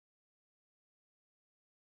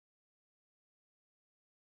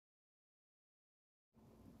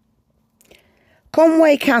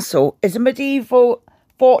Conwy Castle is a medieval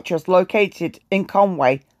fortress located in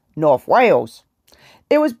Conwy, North Wales.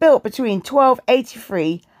 It was built between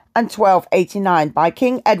 1283 and 1289 by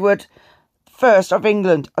King Edward I of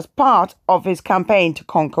England as part of his campaign to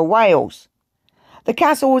conquer Wales. The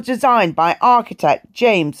castle was designed by architect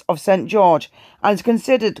James of St George and is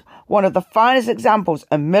considered one of the finest examples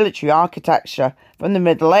of military architecture from the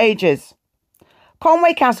Middle Ages.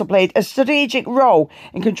 Conwy Castle played a strategic role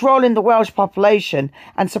in controlling the Welsh population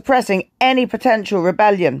and suppressing any potential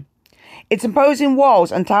rebellion. Its imposing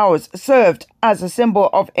walls and towers served as a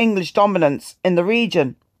symbol of English dominance in the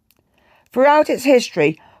region. Throughout its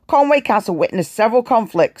history, Conwy Castle witnessed several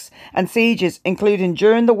conflicts and sieges, including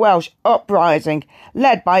during the Welsh uprising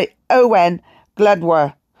led by Owen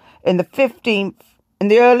Gledwr in the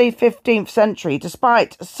early 15th century.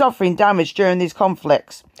 Despite suffering damage during these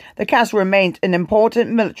conflicts, the castle remained an important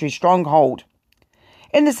military stronghold.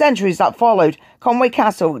 In the centuries that followed, Conwy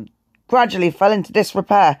Castle gradually fell into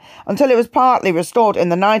disrepair until it was partly restored in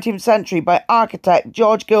the 19th century by architect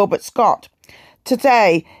George Gilbert Scott.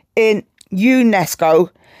 Today, in UNESCO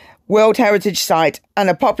World Heritage Site and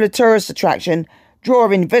a popular tourist attraction,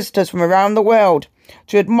 drawing visitors from around the world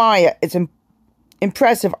to admire its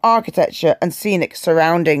impressive architecture and scenic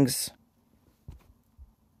surroundings.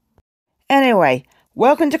 Anyway,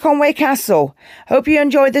 welcome to Conwy Castle. Hope you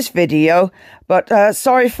enjoyed this video, but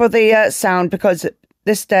sorry for the sound because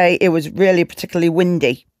this day it was really particularly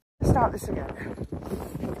windy. Let's start this again.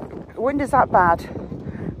 The wind is that bad.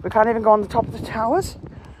 We can't even go on the top of the towers.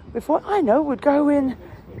 We thought, I know, we'd go in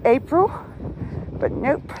April, but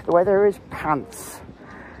nope, the weather is pants.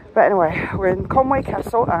 But anyway, we're in Conwy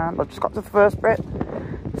Castle and I've just got to the first bit.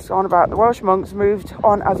 It's on about the Welsh monks moved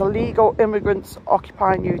on as illegal immigrants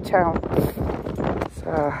occupying new town.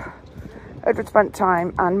 So Edward spent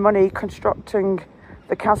time and money constructing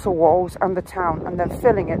the castle walls and the town and then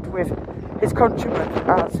filling it with his countrymen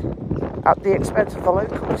at the expense of the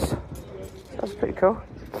locals. So that's pretty cool.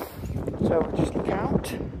 So we'll just look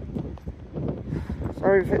out.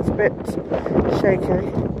 Sorry if it's a bit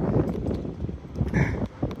shaky.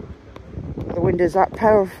 The wind is that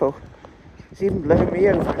powerful. It's even blowing me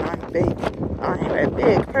over and I'm big. I am a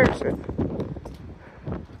big person.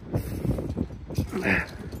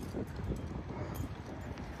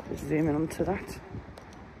 Just zoom in onto that.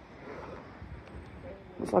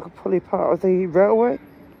 Looks like a pulley part of the railway.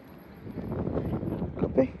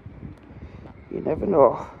 Could be. You never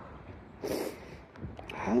know.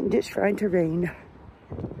 And it's trying to rain.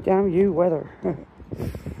 Damn you, weather.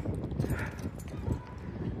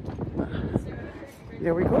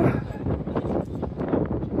 There we go.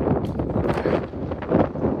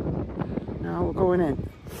 Now we're going in.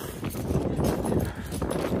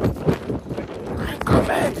 I'm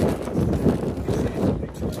coming!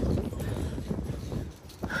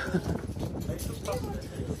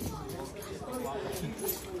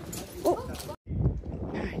 Oh.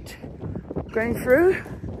 Right. Going through.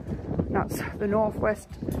 That's the northwest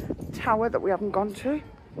tower that we haven't gone to.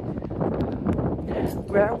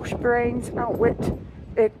 Welsh brains outwit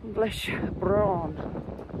English brawn.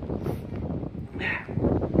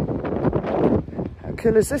 How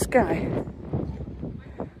cool is this guy?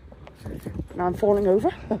 Now I'm falling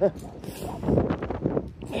over.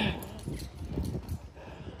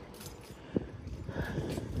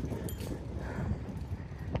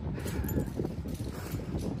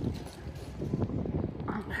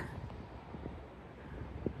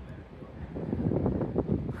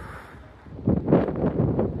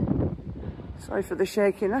 Sorry for the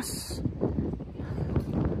shakiness.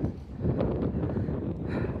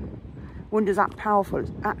 Wind is that powerful,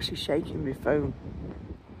 it's actually shaking my phone.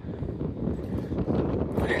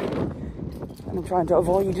 And I'm trying to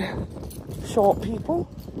avoid short people.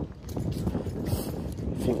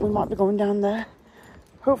 I think we might be going down there,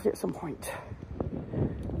 hopefully at some point.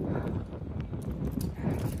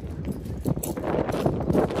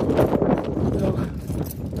 So,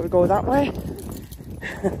 do we go that way?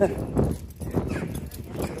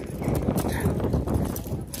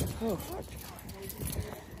 Oh, fuck.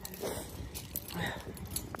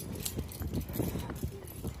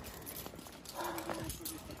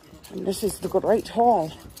 And this is the Great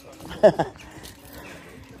Hall. The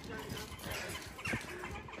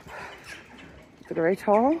Great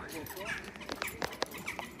Hall.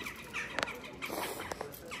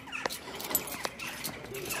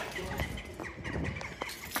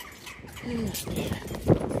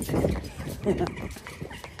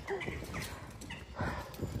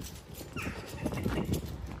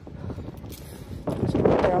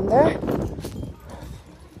 Down there.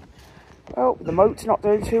 Oh, the moat's not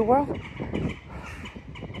doing too well.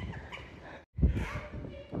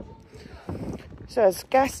 says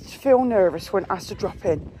guests feel nervous when asked to drop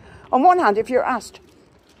in. On one hand, if you're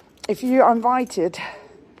invited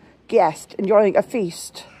guest enjoying a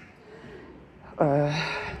feast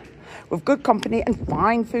with good company and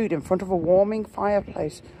fine food in front of a warming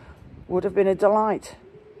fireplace, would have been a delight.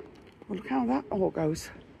 Well, look how that all goes.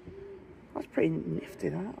 That's pretty nifty,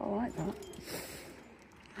 that. I like that.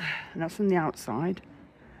 And that's from the outside.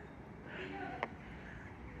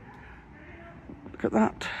 Look at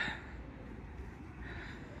that.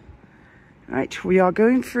 Right, we are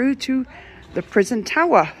going through to the prison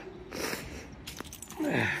tower.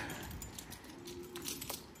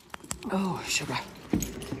 Oh, sugar.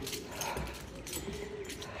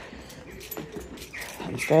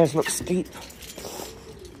 The stairs look steep.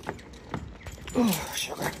 Oh,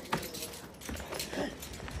 sugar.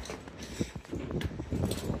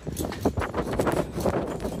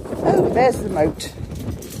 Oh, there's the moat.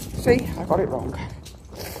 See, I got it wrong.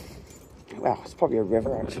 Well, it's probably a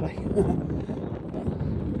river, actually.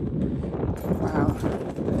 Wow.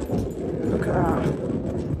 Look at that.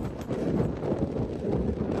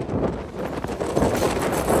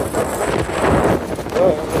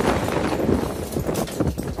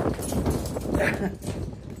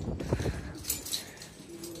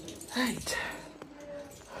 Right.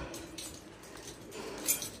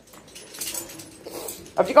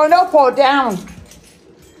 Have you gone up or down?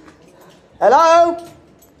 Hello?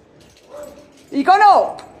 You gone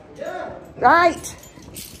up? Yeah. Right.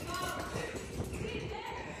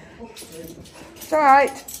 It's all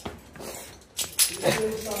right.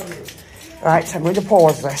 Right, I'm going to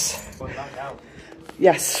pause this.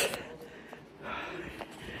 Yes.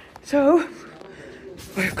 So,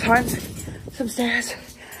 we've climbed some stairs.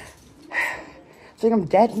 I think I'm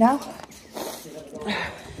dead now.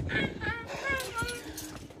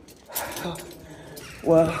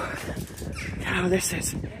 Whoa. How this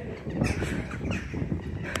is.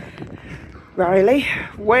 Riley,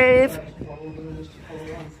 wave.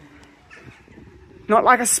 Not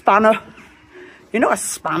like a spanner. You're not a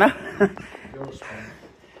spanner. You're a spanner.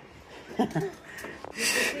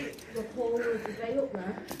 The pole is way up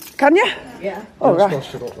there. Can you? Yeah. Oh, right. I don't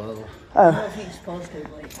think it's supposed to,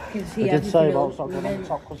 like, because he did say about not going on the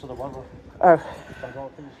top because of the weather. Oh. I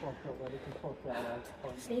don't think it's supposed to be supposed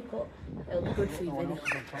to sneak up. It'll be good for you, Vinny.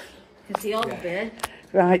 Because he all the beer.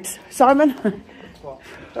 Right. Simon? What?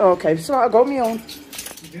 Okay, so I'll go on my own.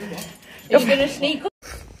 Are you going to sneak up?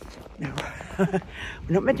 No. We're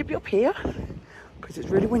not meant to be up here because it's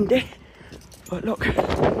really windy. But look how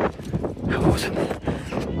awesome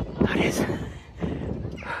that is.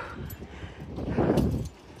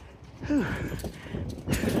 Whew.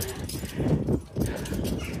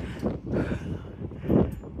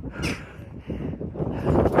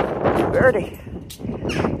 Birdie.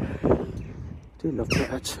 Do love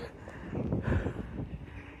birds.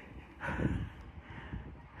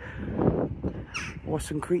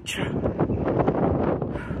 Awesome creature.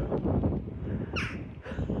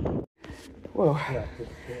 Whoa. Yeah,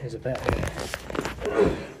 there's a bit.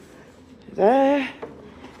 There.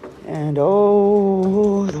 And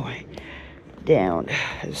all the way down.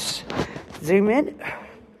 Let's zoom in.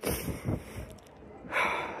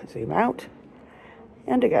 Zoom out.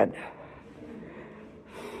 And again.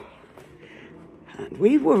 And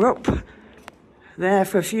we were up there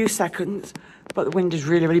for a few seconds, but the wind is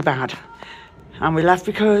really, really bad. And we left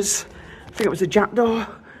because I think it was the jackdaw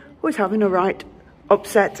was having a right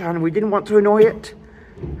upset and we didn't want to annoy it.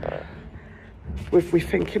 We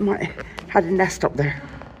think it might had a nest up there.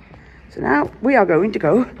 So now we are going to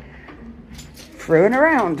go through and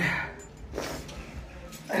around.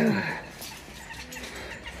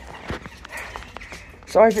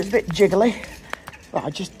 Sorry if it's a bit jiggly, but I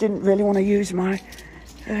just didn't really want to use my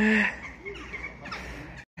I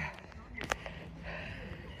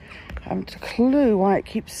haven't a clue why it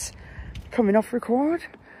keeps coming off record.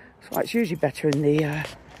 So it's usually better in the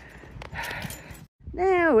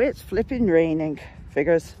now it's flipping raining.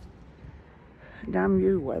 Figures. Damn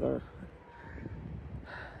you weather.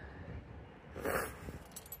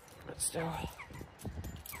 But still,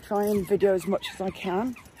 try and video as much as I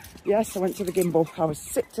can. Yes, I went to the gimbal. I was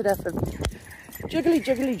sick to death of jiggly,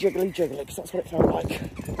 jiggly, jiggly, jiggly, because that's what it felt like.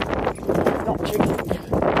 Not jiggling.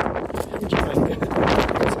 I'm jiggling.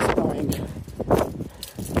 Because it's annoying.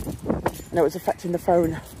 And it was affecting the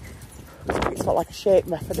phone. It's got like a shake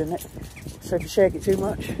method in it. So if you shake it too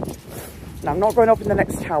much. Now I'm not going up in the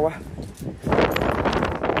next tower.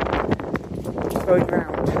 Just going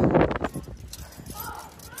round.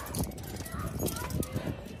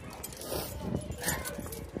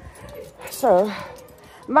 So,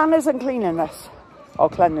 manners and cleanliness, or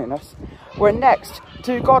cleanliness. We're next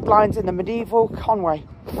Two god lines in the medieval Conwy.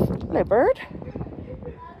 Hello, bird.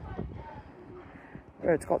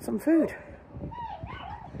 Bird's got some food.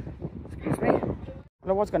 Excuse me.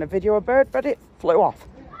 I was going to video a bird, but it flew off.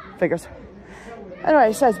 Figures. Anyway,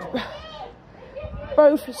 it says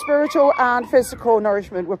both spiritual and physical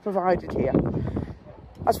nourishment were provided here.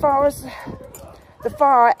 As far as the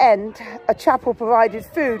far end, a chapel provided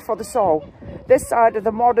food for the soul. This side of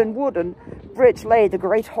the modern wooden bridge lay the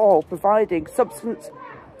great hall, providing substance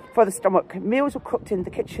for the stomach. Meals were cooked in the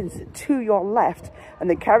kitchens to your left and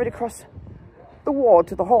then carried across the ward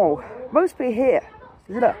to the hall. Most people here,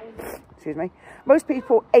 excuse me, most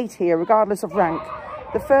people ate here regardless of rank.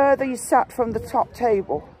 The further you sat from the top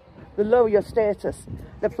table, the lower your status.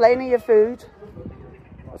 The plainer your food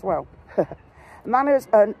as well. Manners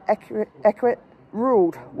and etiquette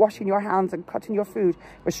ruled. Washing your hands and cutting your food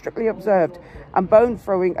was strictly observed, and bone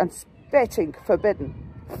throwing and spitting forbidden.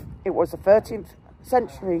 It was the 13th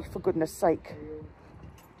century, for goodness sake.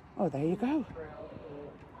 Oh, there you go.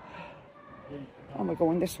 And we're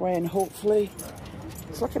going this way, and hopefully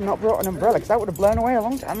it's like I've not brought an umbrella, because that would have blown away a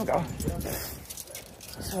long time ago.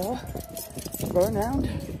 So going round,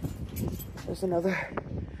 there's another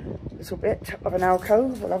little bit of an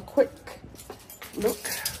alcove. We'll have a quick look,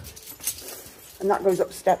 and that goes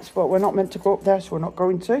up steps, but we're not meant to go up there, so we're not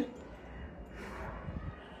going to.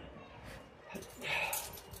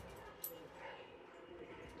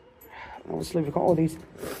 Obviously we've got all these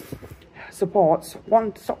supports,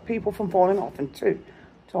 one to stop people from falling off, and two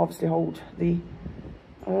to obviously hold the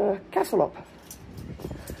castle up.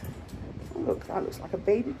 Oh, look, that looks like a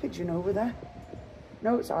baby pigeon over there.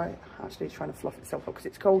 No, it's actually trying to fluff itself up because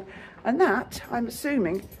it's cold. And that, I'm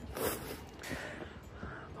assuming,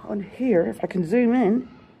 on here, if I can zoom in,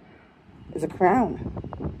 is a crown,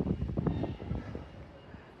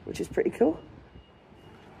 which is pretty cool.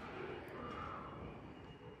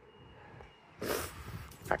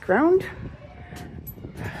 Background.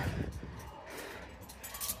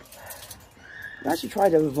 I actually try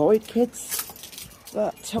to avoid kids,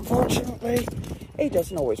 but unfortunately it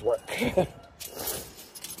doesn't always work.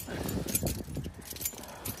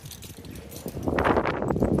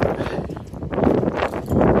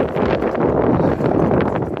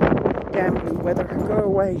 Damn blue weather, go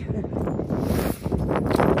away.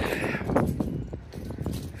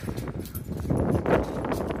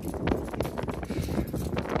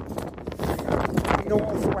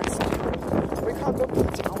 Northwest. We can't look at the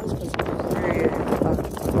towers because it's really bad.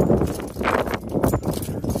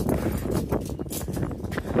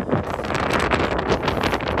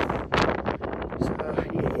 So,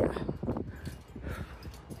 yeah.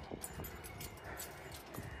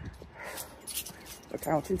 Look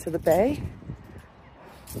out into the bay.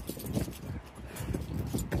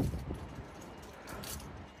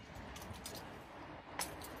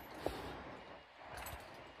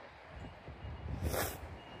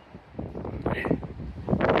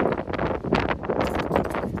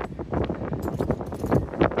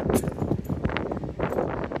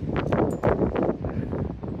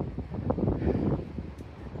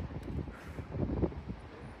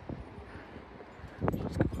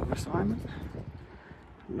 Simon,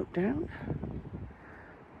 look down.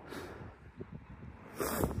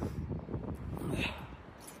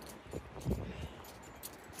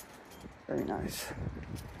 Very nice.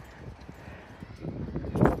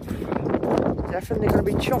 Definitely going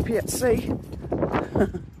to be choppy at sea.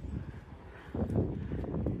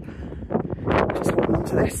 Just holding on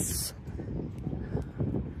to this.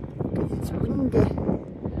 It's windy.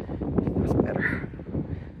 That's better.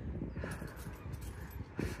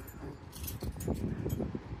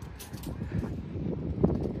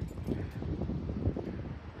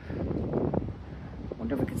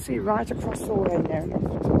 Wonder if we can see right across the way there.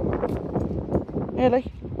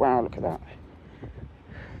 Nearly. Wow, look at that.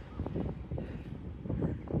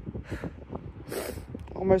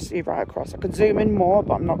 Almost see right across. I could zoom in more,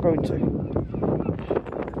 but I'm not going to.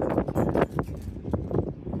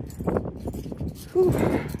 Whew.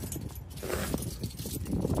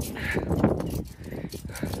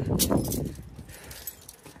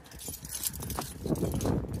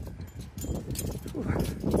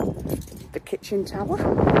 The kitchen tower.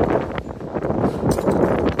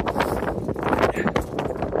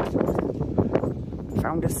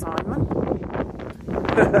 Found a Simon.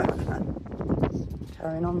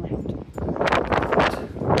 Carrying on the head.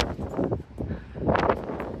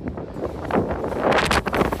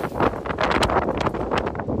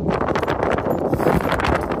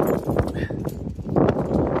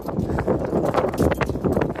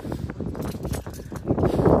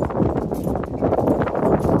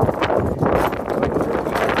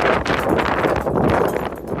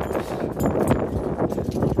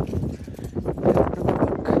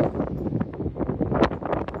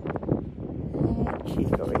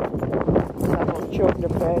 she opened her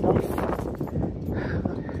bed off.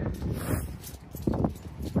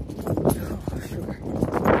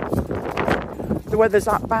 The weather's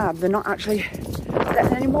that bad, they're not actually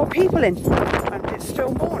letting any more people in, and it's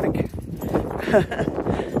still morning. So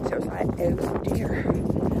it's like, oh dear.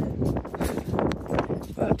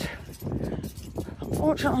 But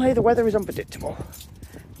unfortunately the weather is unpredictable.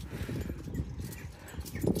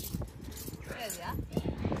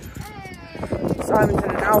 Simon's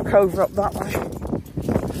in an alcove up that way.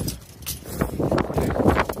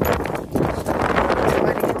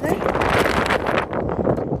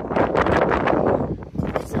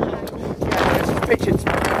 Pictures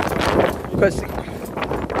because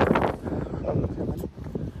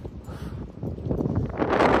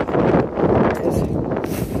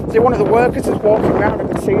see, one of the workers is walking around. I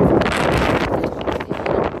can see them.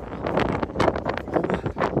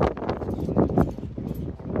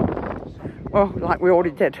 Oh, like we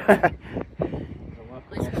already did.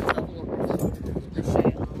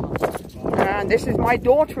 And this is my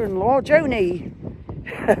daughter-in-law, Joni.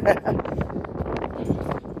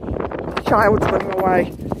 Child's running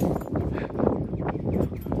away.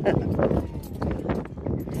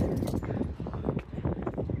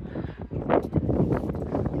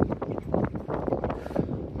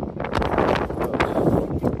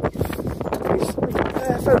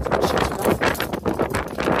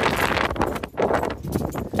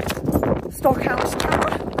 Stockhouse Tower.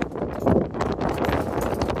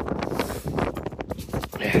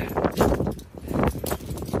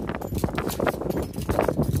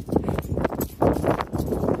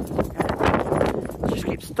 Just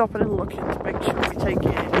keep stopping and looking to make sure we take it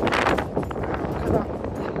in. Look at that.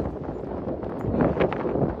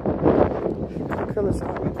 Colours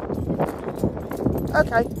out.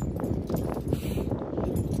 Okay.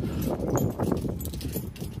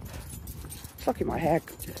 It's lucky my hair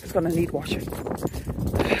is going to need washing.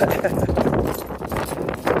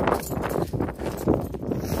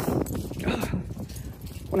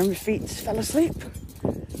 One of my feet fell asleep.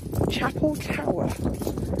 Chapel Tower.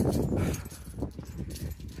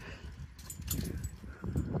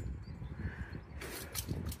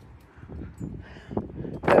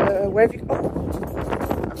 Where have you... Oh,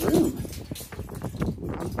 a room.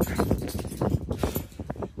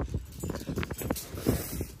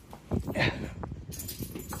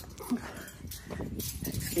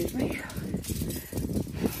 Excuse me.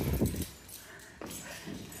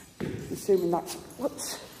 Assuming that's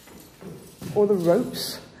what? All the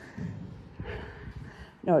ropes.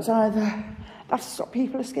 No, it's either that's to stop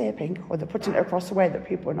people escaping, or they're putting it across the way that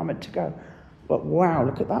people are not meant to go. But wow,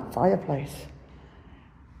 look at that fireplace.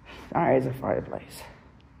 That is a fireplace.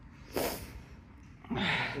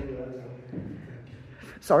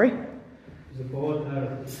 Sorry? There's a board there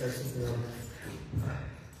that says something on.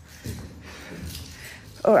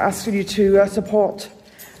 Oh, asking you to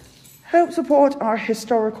help support our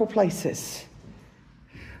historical places.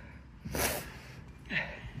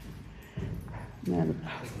 And then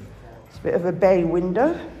it's a bit of a bay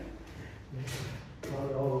window. Well,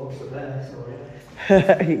 it all looks at there, so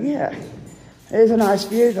yeah. Yeah, there's a nice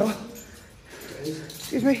view though.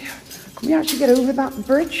 Excuse me, can we actually get over that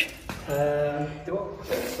bridge? Do I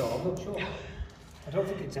think so? I'm not sure. I don't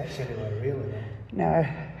think it's actually anywhere really. No,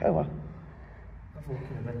 oh well. Have a look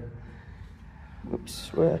in a minute.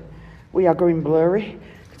 Oops, we are going blurry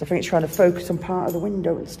because I think it's trying to focus on part of the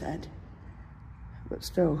window instead. But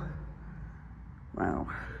still, wow.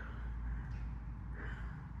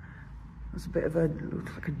 There's a bit of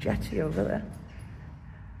looks like a jetty over there.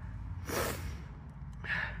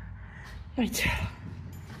 Right,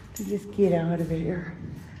 to just get out of here.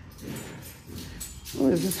 Oh,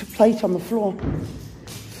 there's just a plate on the floor.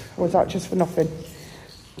 Or was that just for nothing?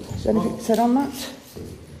 Is there anything said on that?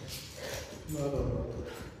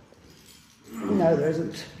 No, there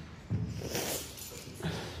isn't.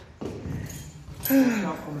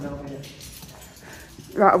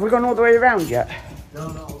 Right, have we gone all the way around yet? No,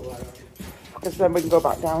 not all the way around. Because then we can go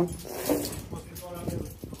back down.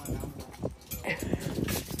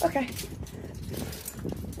 Okay.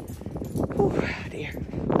 Oh dear.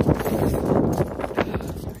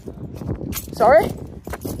 Sorry?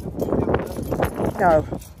 No.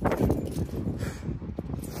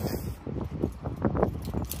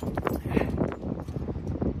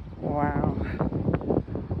 Wow.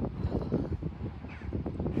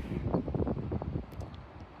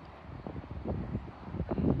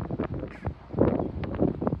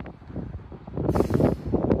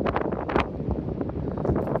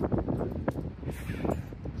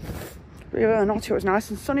 Whether or not it was nice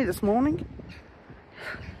and sunny this morning,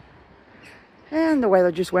 and the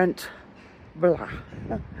weather just went blah.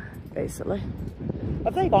 basically.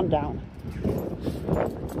 Have they gone down?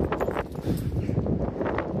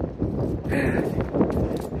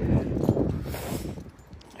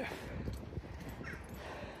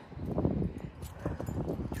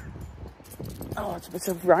 Oh, it's a bit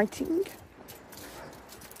of writing.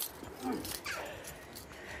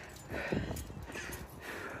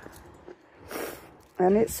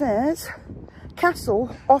 And it says,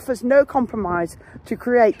 Castle offers no compromise to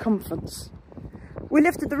create comforts. We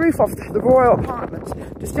lifted the roof off the royal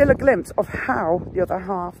apartment to steal a glimpse of how the other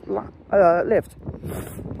half lived.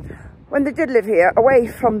 When they did live here, away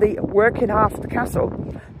from the working half of the castle,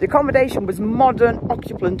 the accommodation was modern,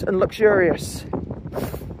 opulent and luxurious.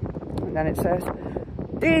 And then it says,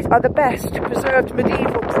 these are the best preserved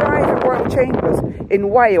medieval private royal chambers in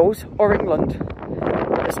Wales or England.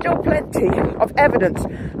 There's still plenty of evidence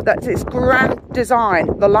that its grand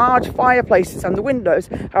design, the large fireplaces and the windows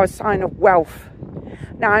are a sign of wealth.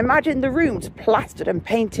 Now imagine the rooms plastered and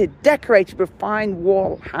painted, decorated with fine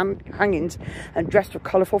wall hangings and dressed with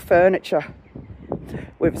colourful furniture.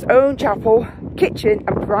 With its own chapel, kitchen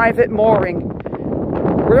and private mooring.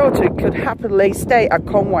 Royalty could happily stay at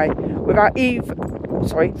Conwy without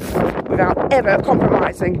ever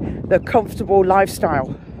compromising the comfortable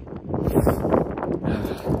lifestyle.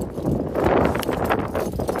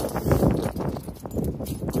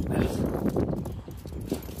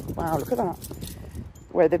 Wow, look at that.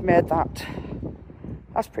 Where they've made that.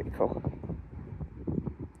 That's pretty cool.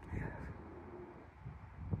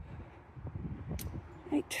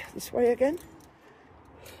 Right, this way again.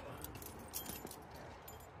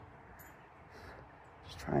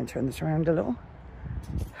 Just try and turn this around a little.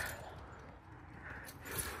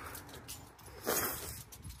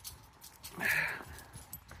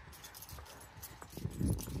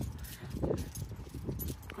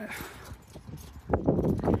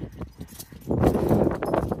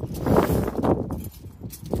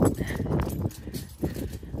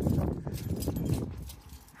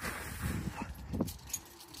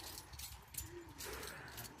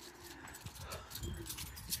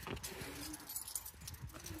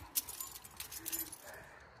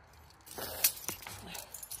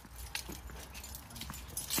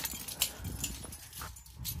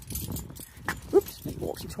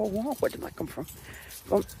 Walked into a wall. Where did that come from?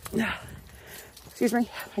 Excuse me.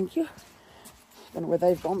 Thank you. Don't know where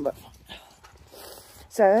they've gone, but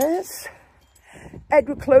says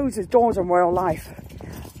Edward closes doors on royal life.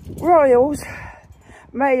 Royals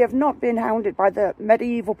may have not been hounded by the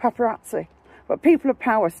medieval paparazzi, but people of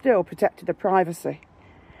power still protected their privacy.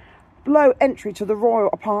 Below entry to the royal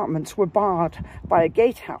apartments were barred by a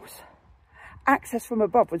gatehouse. Access from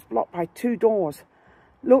above was blocked by 2 doors.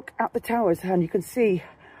 Look at the towers and you can see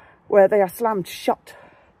where they are slammed shut.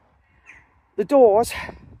 The doors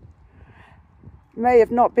may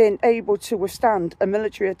have not been able to withstand a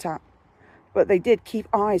military attack, but they did keep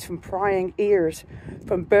eyes from prying, ears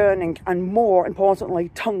from burning, and more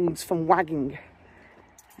importantly, tongues from wagging.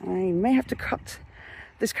 I may have to cut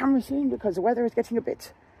this camera soon because the weather is getting a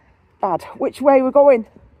bit bad. Which way we're going?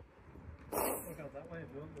 We'll go that way,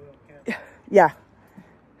 okay. Yeah.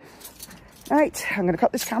 Right, I'm going to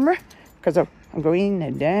cut this camera because I'm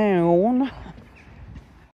going down.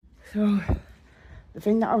 So, the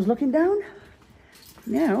thing that I was looking down,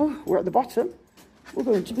 now we're at the bottom, we're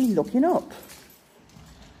going to be looking up.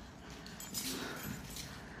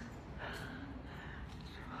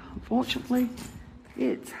 Unfortunately,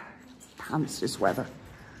 it's pants this weather.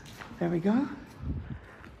 There we go.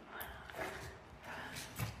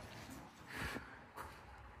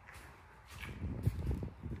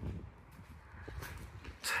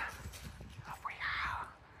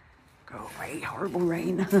 Go away, horrible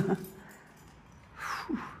rain. There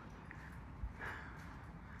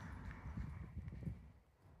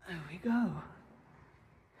we go.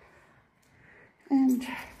 And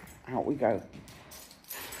out we go.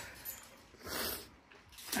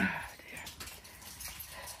 Oh dear.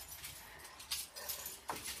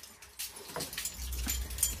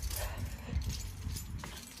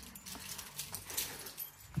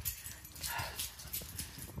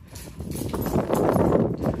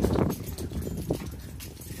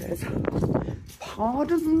 Says,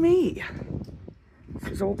 pardon me.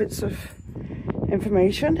 This is all bits of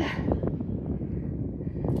information.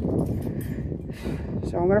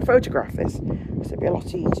 So I'm going to photograph this because it'll be a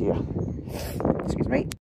lot easier. Excuse me.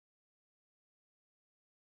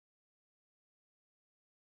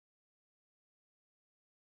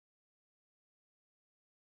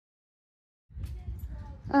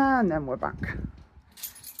 And then we're back.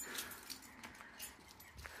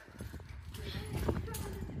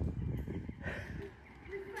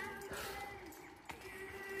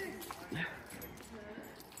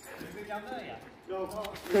 down there yet? No.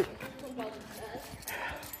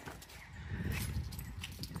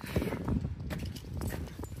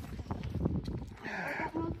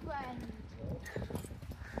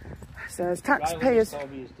 Says taxpayers.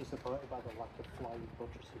 Is disappointed by the lack of flying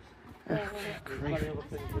buttresses.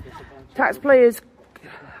 Taxpayers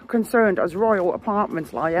concerned as royal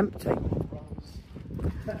apartments lie empty.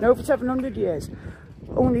 And over 700 years,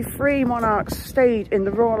 only 3 monarchs stayed in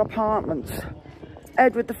the royal apartments.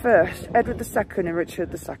 Edward I, Edward II and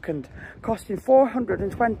Richard II, costing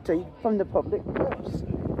 £420 from the public purse.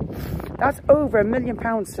 That's over £1 million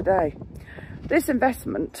today. This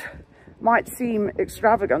investment might seem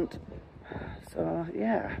extravagant, so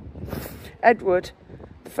yeah. Edward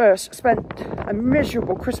I spent a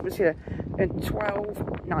miserable Christmas here in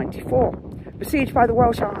 1294. Besieged by the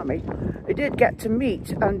Welsh army, he did get to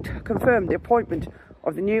meet and confirm the appointment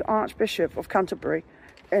of the new Archbishop of Canterbury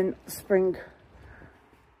in spring,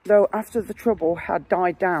 though after the trouble had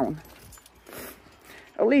died down.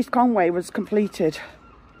 At least Conwy was completed.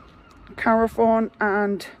 Carathorn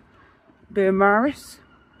and Beaumaris,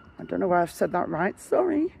 I don't know why I've said that right,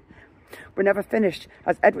 sorry, were never finished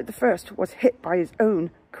as Edward I was hit by his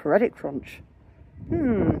own credit crunch.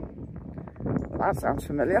 Well, that sounds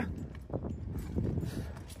familiar.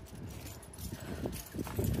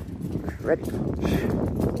 Credit crunch.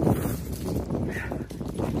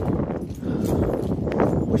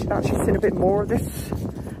 Wish I'd actually seen a bit more of this,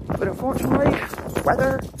 but unfortunately, the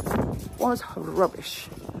weather was rubbish.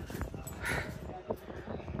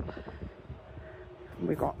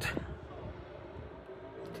 We got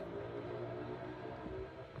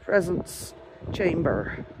presence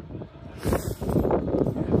chamber.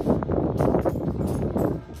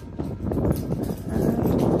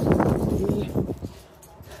 And the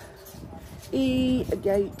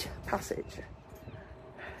E-gate passage.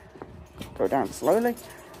 Go down slowly.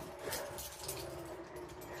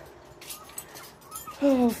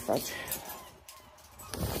 Oh, fudge.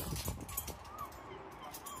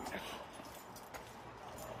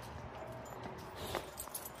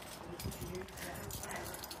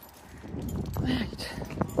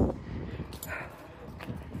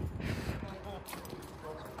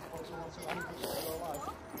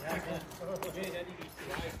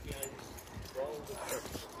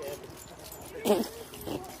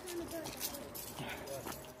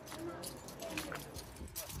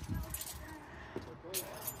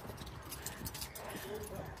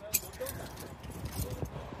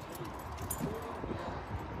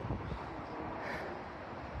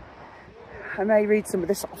 I may read some of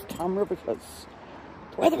this off camera because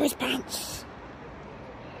the weather is pants.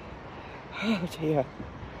 Oh dear.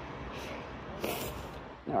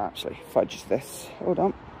 No, actually, fudge this. Hold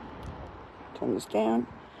on. Turn this down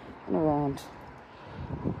and around.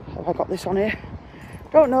 Have I got this on here?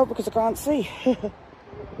 Don't know because I can't see.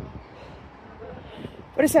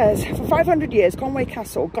 But it says, for 500 years, Conwy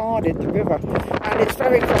Castle guarded the river and its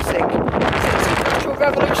ferry crossing. Since the Industrial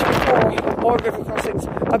Revolution before more river crossings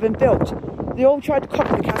have been built, they all tried to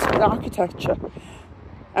copy the castle's architecture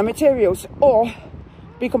and materials or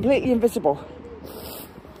be completely invisible.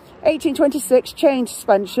 1826 chain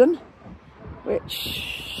suspension,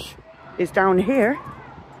 which is down here.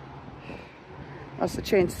 That's the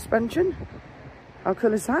chain suspension. How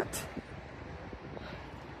cool is that?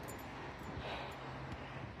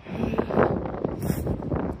 I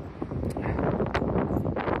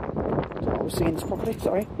was seeing this properly,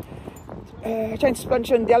 sorry. Chain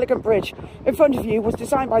suspension, the elegant bridge in front of you was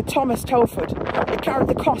designed by Thomas Telford. It carried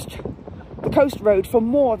the coast road for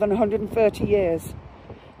more than 130 years.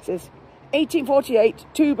 It says 1848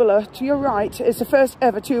 tubular to your right is the first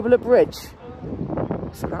ever tubular bridge.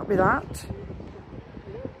 So that'll be that.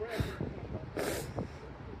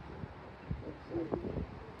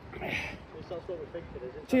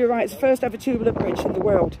 To your right is the first ever tubular bridge in the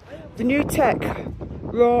world. The new tech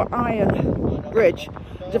raw iron bridge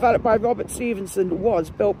developed by Robert Stevenson was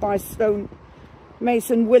built by stone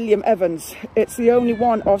mason William Evans. It's the only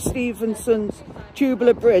one of Stevenson's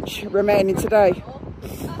tubular bridge remaining today.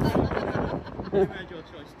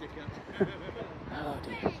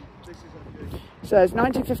 Says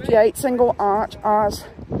 1958 single arch as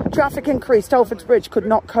traffic increased, Telford's bridge could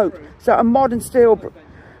not cope, so a modern steel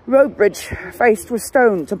road bridge faced with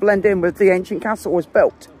stone to blend in with the ancient castle was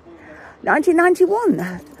built.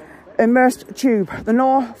 1991 immersed tube, the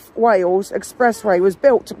North Wales Expressway, was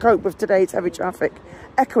built to cope with today's heavy traffic,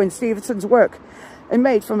 echoing Stevenson's work, and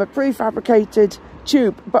made from a prefabricated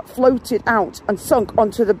tube but floated out and sunk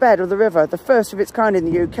onto the bed of the river, the first of its kind in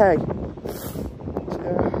the UK. So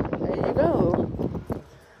there you go.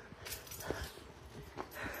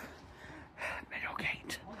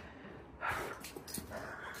 Middlegate.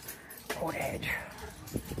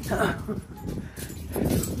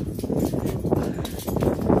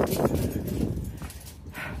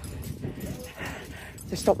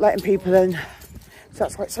 They stopped letting people in, so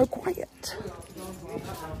that's why it's so quiet.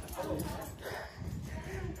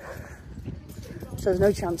 So there's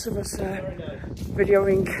no chance of us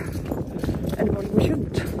videoing anybody we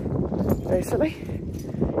shouldn't, basically.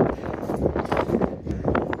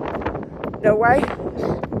 No way.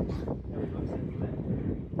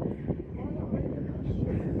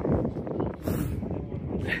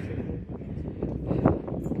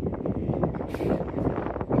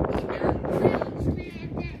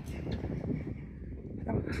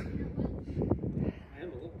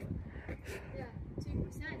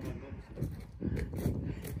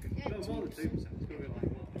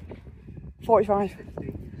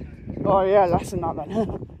 $45. Oh yeah, less than that then.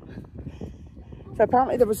 So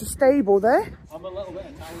apparently there was a stable there. I'm a little bit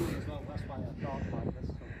Italian as well, that's why I thought like this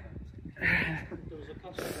sometimes. There was a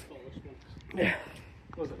castle before this one. Yeah.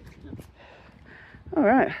 Was it? Yeah.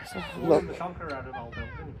 Alright, so look. The Conqueror had an old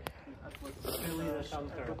building. Billy the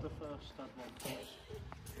Conqueror. Edward the first had one first.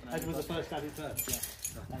 Edward the first had it first, yeah.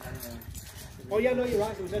 Oh yeah, no, you're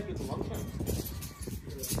right, it was Edward the long time.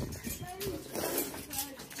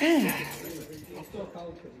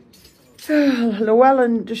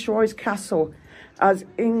 Llewellyn destroys castle as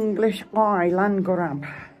English eye land grab.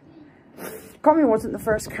 Conwy wasn't the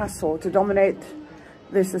first castle to dominate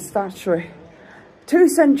this estuary. 2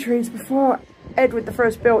 centuries before Edward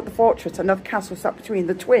I built the fortress, another castle sat between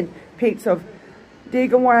the twin peaks of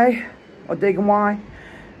Deganwy,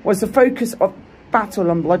 was the focus of battle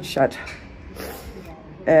and bloodshed.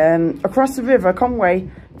 Across the river Conwy,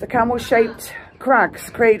 the camel-shaped crags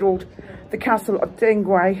cradled the castle of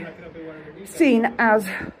Deganwy, seen as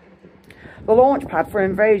the launch pad for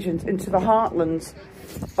invasions into the heartlands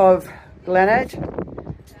of Glened.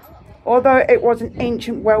 Although it was an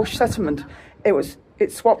ancient Welsh settlement,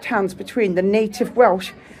 it swapped hands between the native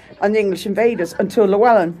Welsh and the English invaders until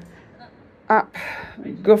Llewellyn ap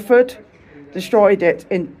Gufford destroyed it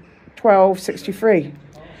in 1263.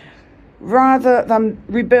 Rather than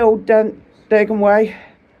rebuild Deganwy,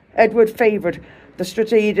 Edward favoured the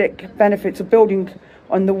strategic benefits of building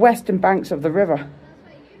on the western banks of the river.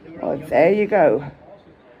 Well, there you go.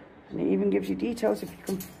 And it even gives you details if you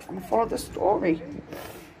can follow the story.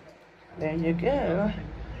 There you go.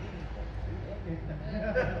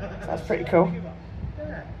 That's pretty cool.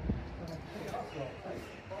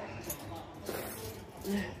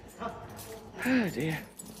 Oh dear.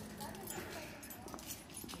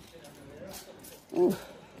 Ooh.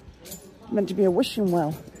 Meant to be a wishing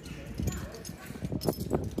well.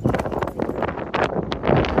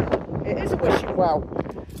 It is a wishing well.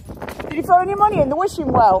 Did you throw any money in the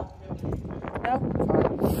wishing well? No?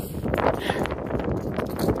 Fine.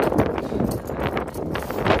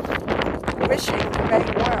 Wishing to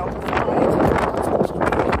make well.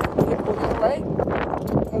 Fine.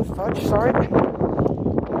 Oh fudge, sorry.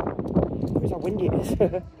 Where's how windy it is.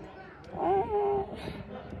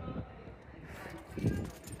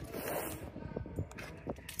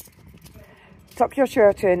 Tuck your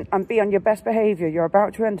shirt in and be on your best behaviour. You're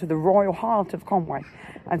about to enter the royal heart of Conwy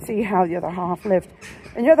and see how the other half lived.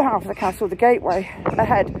 In the other half of the castle, the gateway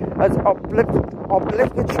ahead has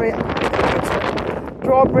obligatory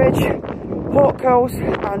drawbridge, portcullis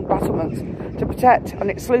and battlements to protect an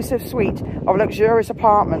exclusive suite of luxurious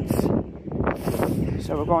apartments.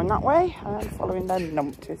 So we're going that way and following their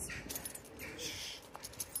numpties.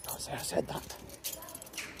 Oh, I said that.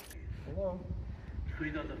 Hello.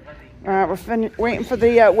 We're waiting for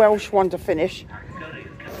the Welsh one to finish,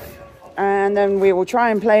 and then we will try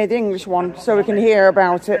and play the English one so we can hear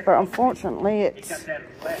about it, but unfortunately it's,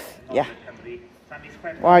 yeah.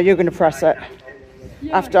 Well, you're going to press it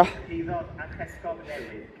after.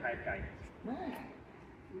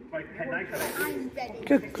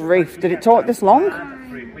 Good grief, did it talk this long?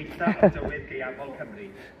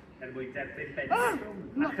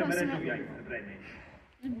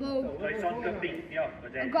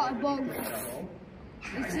 I've got a bug.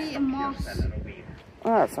 It's eating moss.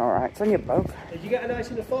 Oh, that's alright, it's on your boat. Did you get a nice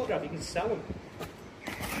in the photograph? You can sell them.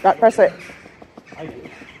 Right, press it. I do.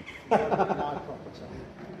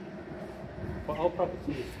 But all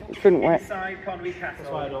property is Couldn't wait. Inside Conwy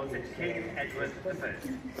Castle sits King Edward I.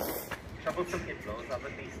 Troublesome in-laws are the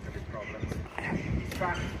least of his problems. He's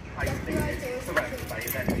trapped, isolated, surrounded by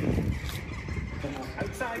his enemies.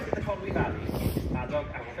 Outside in the Conwy Valley, Madog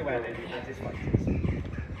ap Llewellyn and his fighters.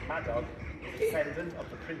 Madog is a descendant of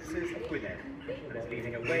the princes of Gwynedd and is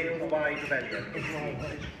leading a Wales-wide rebellion.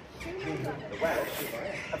 The Welsh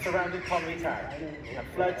have surrounded Conwy town, and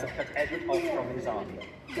floods have cut Edward off from his army.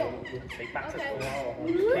 They battered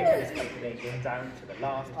the king and his company down to the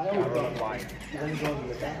last barrel of wine.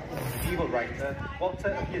 The evil writer, Walter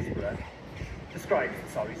of Gisborough, describes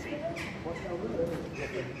the sorry scene.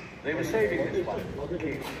 They were saving this wine for the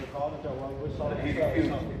king, but he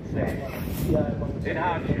refused instead. In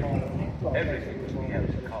hardship, everything must be held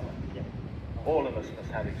in common. All of us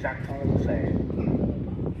must have exactly the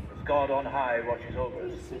same. As God on high watches over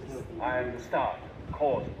us, I am the start,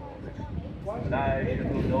 cause of all this, but I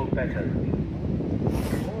should know no better.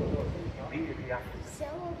 Immediately after,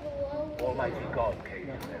 Almighty God came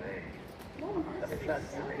to their aid. The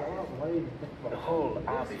floods came. The whole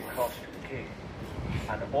army crossed to the king,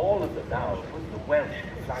 and all of them now put the Welsh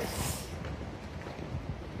to flight.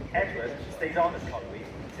 Edward stays on at Conwy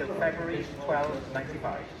until February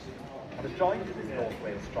 1295, and was joined in his North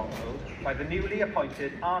Wales stronghold by the newly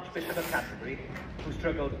appointed Archbishop of Canterbury, who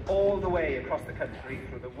struggled all the way across the country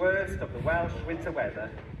through the worst of the Welsh winter weather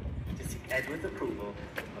to seek Edward's approval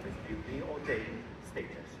of his newly ordained status.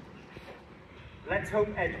 Let's hope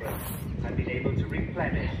Edward has been able to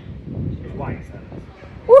replenish his wine cellars.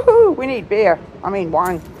 Woohoo! We need beer. I mean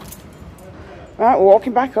wine. Right, we're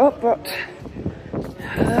walking back up, but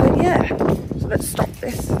yeah. So let's stop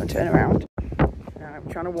this and turn around. I'm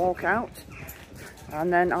trying to walk out,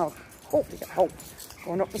 and then I'll hopefully get home.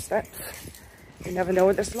 Going up the steps. You never know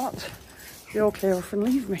with this lot. You'll clear off and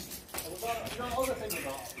leave me.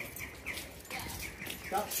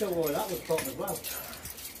 That's still where that was put as well.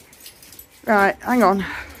 Right, hang on.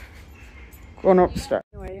 Going up the steps.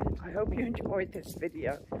 Anyway, I hope you enjoyed this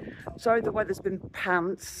video. Sorry the weather's been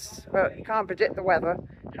pants, but you can't predict the weather,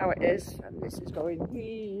 how it is, and this is going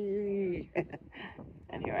wee.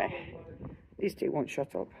 Anyway, these two won't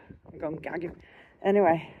shut up. I'm going gagging.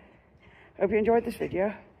 Anyway, hope you enjoyed this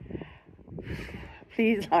video.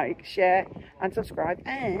 Please like, share and subscribe,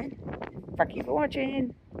 and thank you for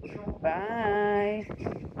watching. Bye.